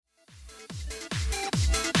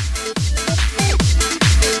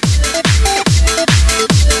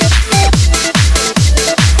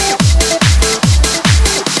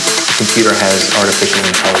has artificial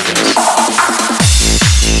intelligence.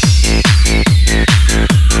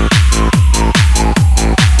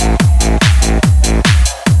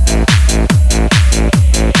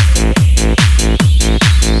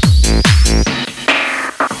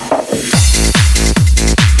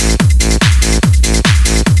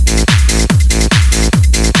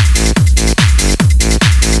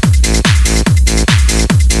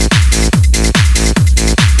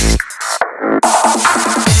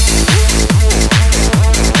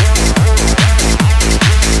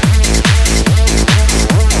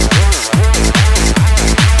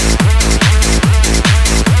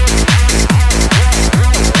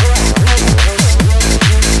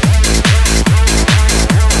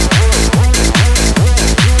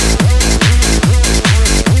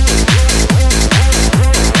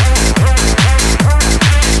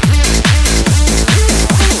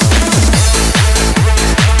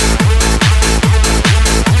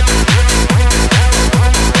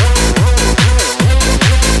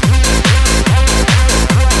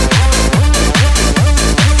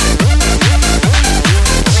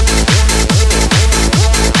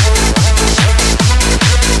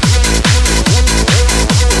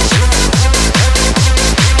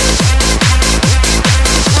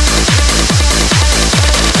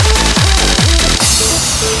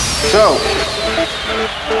 So,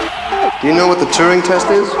 do you know what the Turing test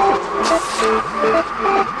is?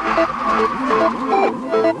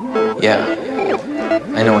 Yeah,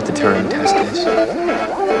 I know what the Turing test is.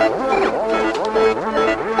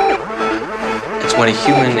 It's when a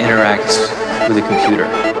human interacts with a computer.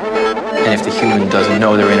 And if the human doesn't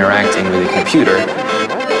know they're interacting with a computer,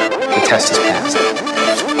 the test is passed.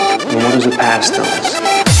 And what does it pass to us?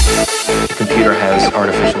 The computer has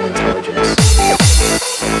artificial intelligence.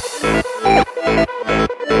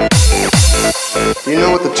 Do you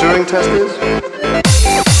know what the Turing test is?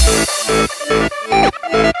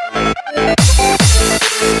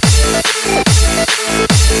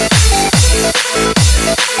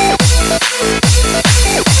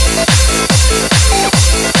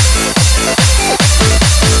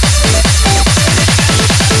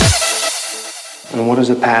 And what does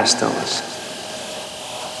it pass to us?